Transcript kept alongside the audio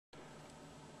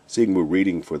Seeing we're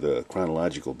reading for the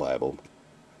chronological Bible,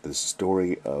 the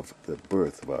story of the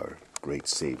birth of our great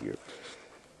Savior,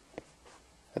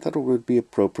 I thought it would be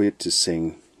appropriate to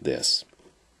sing this.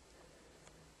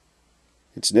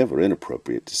 It's never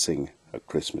inappropriate to sing a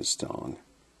Christmas song,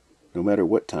 no matter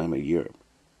what time of year.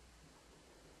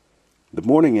 The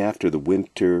morning after the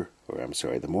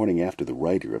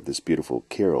writer of this beautiful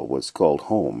carol was called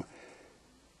home,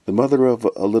 the mother of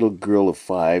a little girl of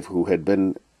 5 who had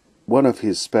been one of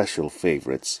his special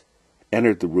favorites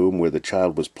entered the room where the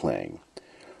child was playing.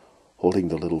 Holding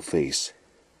the little face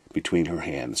between her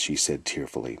hands, she said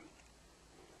tearfully,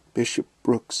 "Bishop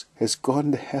Brooks has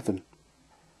gone to heaven."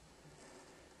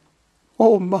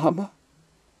 "Oh, Mama,"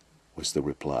 was the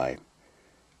reply,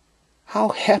 "how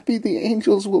happy the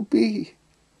angels will be."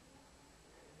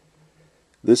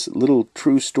 This little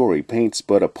true story paints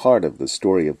but a part of the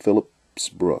story of Phillips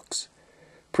Brooks,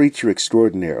 preacher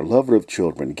extraordinaire, lover of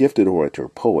children, gifted orator,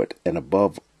 poet, and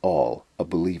above all, a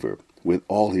believer with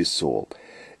all his soul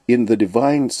in the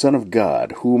divine Son of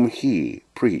God, whom he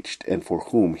preached and for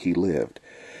whom he lived.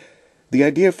 The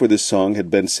idea for this song had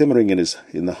been simmering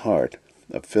in the heart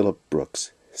of Philip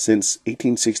Brooks since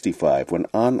 1865, when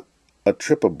on a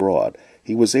trip abroad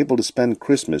he was able to spend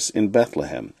Christmas in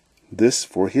Bethlehem. This,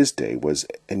 for his day, was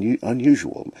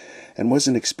unusual, and was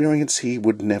an experience he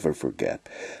would never forget.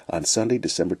 On Sunday,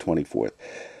 December 24th,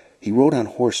 he rode on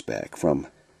horseback from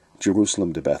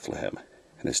Jerusalem to Bethlehem,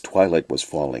 and as twilight was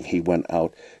falling, he went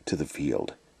out to the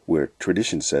field, where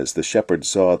tradition says the shepherd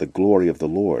saw the glory of the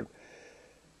Lord.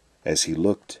 As he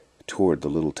looked toward the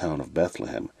little town of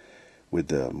Bethlehem, with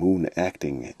the moon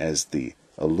acting as the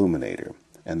illuminator,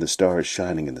 and the stars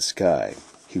shining in the sky,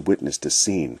 he witnessed a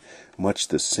scene much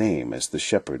the same as the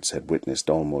shepherds had witnessed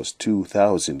almost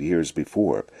 2,000 years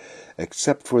before,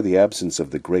 except for the absence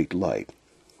of the great light.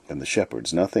 And the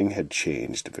shepherds, nothing had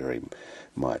changed very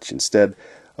much. Instead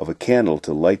of a candle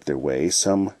to light their way,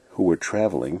 some who were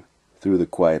traveling through the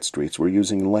quiet streets were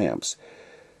using lamps.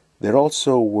 There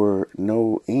also were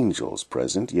no angels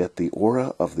present, yet the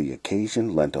aura of the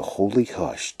occasion lent a holy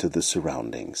hush to the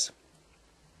surroundings.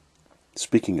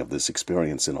 Speaking of this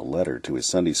experience in a letter to his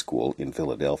Sunday school in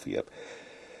Philadelphia,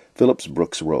 Phillips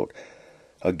Brooks wrote,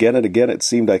 "Again and again it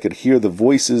seemed I could hear the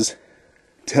voices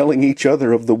telling each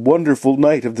other of the wonderful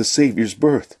night of the Savior's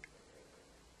birth.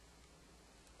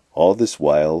 All this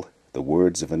while the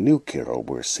words of a new carol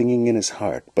were singing in his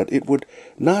heart, but it would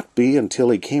not be until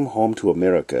he came home to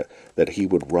America that he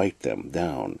would write them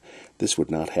down. This would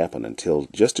not happen until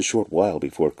just a short while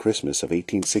before Christmas of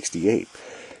 1868.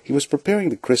 He was preparing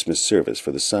the Christmas service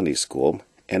for the Sunday school,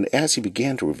 and as he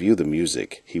began to review the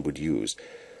music he would use,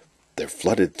 there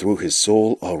flooded through his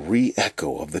soul a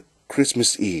re-echo of the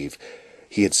Christmas Eve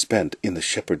he had spent in the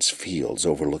shepherd's fields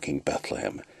overlooking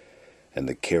Bethlehem, and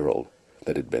the carol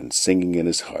that had been singing in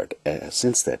his heart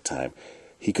since that time.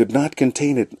 He could not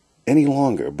contain it any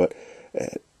longer, but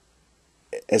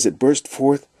as it burst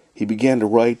forth, he began to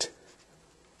write,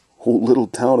 "O little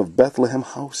town of Bethlehem,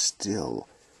 how still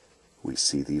we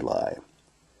see thee lie.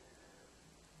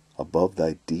 Above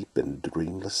thy deep and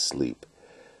dreamless sleep,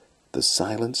 the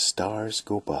silent stars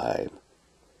go by."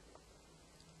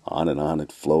 On and on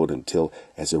it flowed until,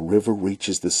 as a river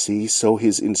reaches the sea, so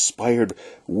his inspired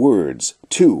words,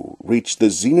 too, reached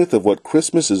the zenith of what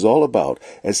Christmas is all about,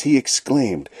 as he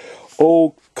exclaimed,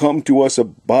 "Oh, come to us,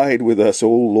 abide with us,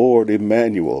 O Lord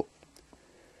Emmanuel."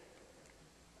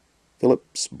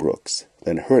 Phillips Brooks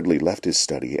then hurriedly left his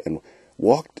study and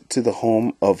walked to the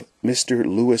home of Mr.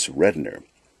 Lewis Redner,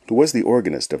 who was the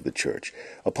organist of the church.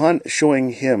 Upon showing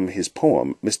him his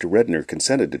poem, Mr. Redner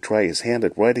consented to try his hand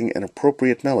at writing an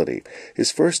appropriate melody.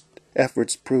 His first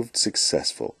efforts proved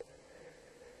successful.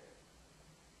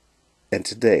 And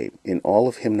today, in all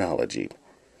of hymnology,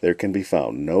 there can be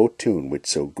found no tune which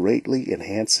so greatly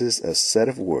enhances a set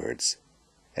of words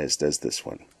as does this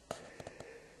one.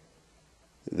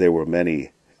 There were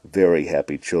many very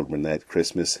happy children that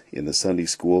Christmas in the Sunday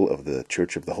school of the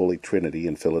Church of the Holy Trinity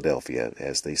in Philadelphia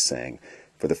as they sang,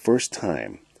 for the first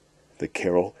time, the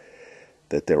carol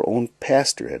that their own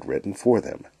pastor had written for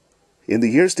them. In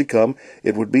the years to come,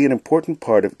 it would be an important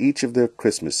part of each of their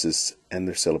Christmases and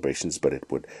their celebrations, but it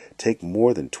would take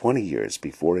more than 20 years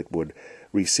before it would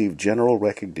receive general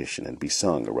recognition and be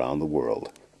sung around the world.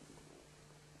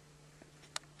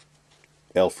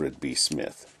 Alfred B.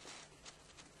 Smith.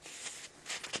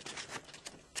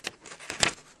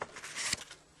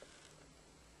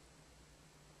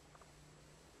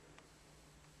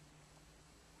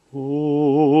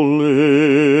 O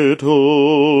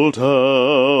little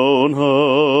town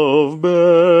of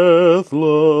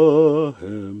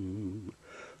Bethlehem,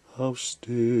 how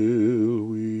still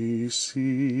we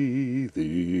see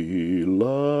thee lie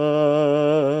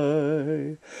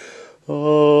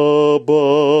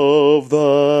above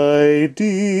thy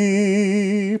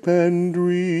deep and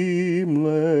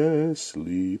dreamless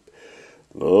sleep.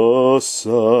 The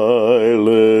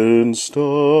silent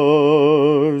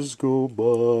stars go by,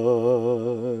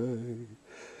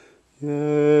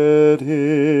 yet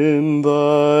in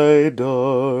thy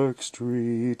dark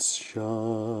streets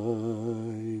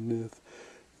shineth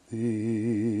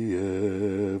the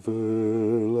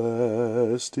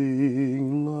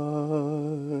everlasting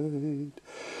light.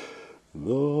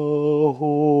 The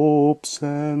hopes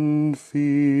and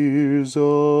fears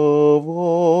of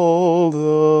all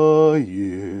the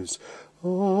years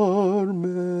are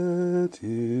met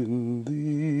in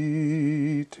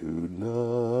thee tonight.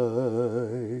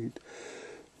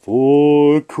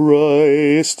 For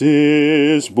Christ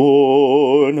is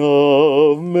born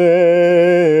of Mary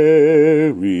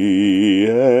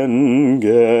and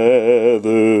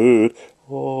gathered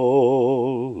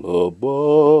all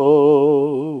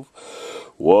above.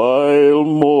 While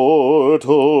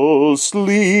mortals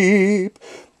sleep,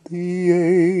 the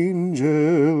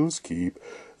angels keep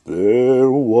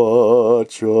their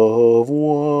watch of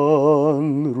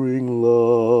wondering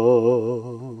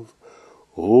love.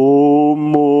 O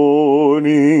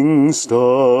morning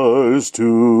stars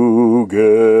together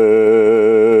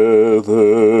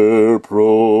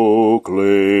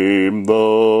proclaim the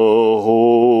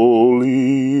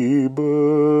holy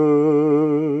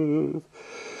birth,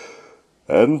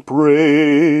 and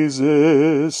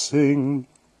praises sing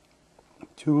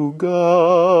to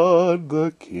God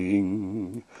the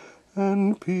King,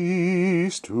 and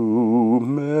peace to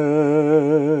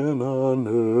men on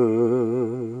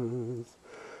earth.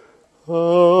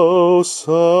 How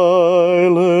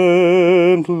silently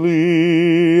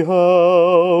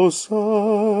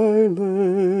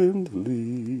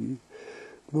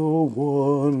the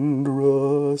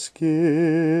wondrous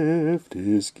gift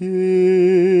is given.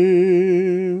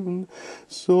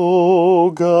 So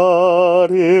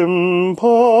God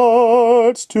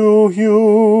imparts to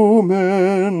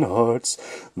human hearts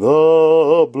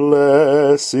the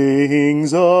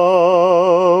blessings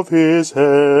of his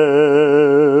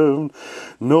hand.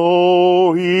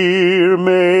 No ear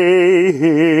may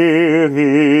hear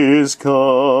his coming,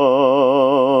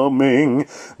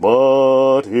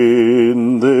 but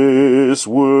in this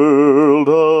world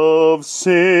of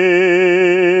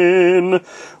sin,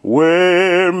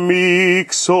 where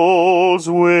meek souls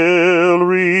will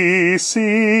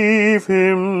receive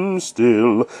him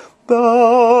still,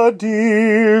 the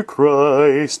dear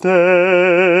Christ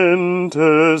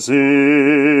enters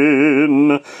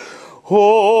in.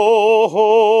 O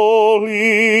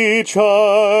holy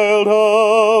Child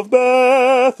of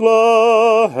Bethlehem,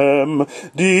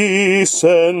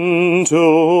 descend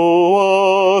to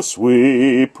us,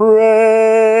 we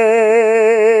pray.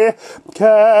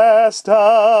 Cast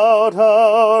out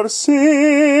our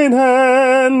sin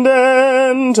and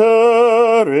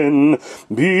enter in.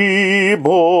 Be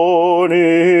born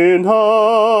in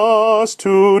us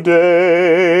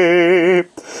today.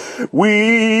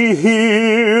 We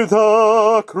hear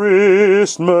the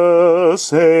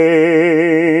Christmas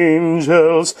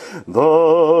angels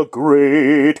the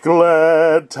great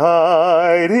glad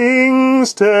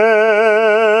tidings tell.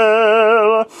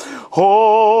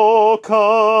 Oh,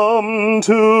 come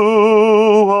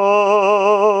to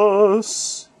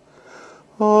us,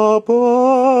 abide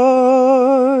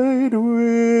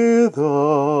with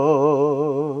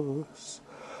us.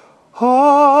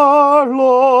 Our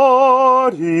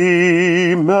Lord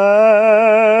Emmanuel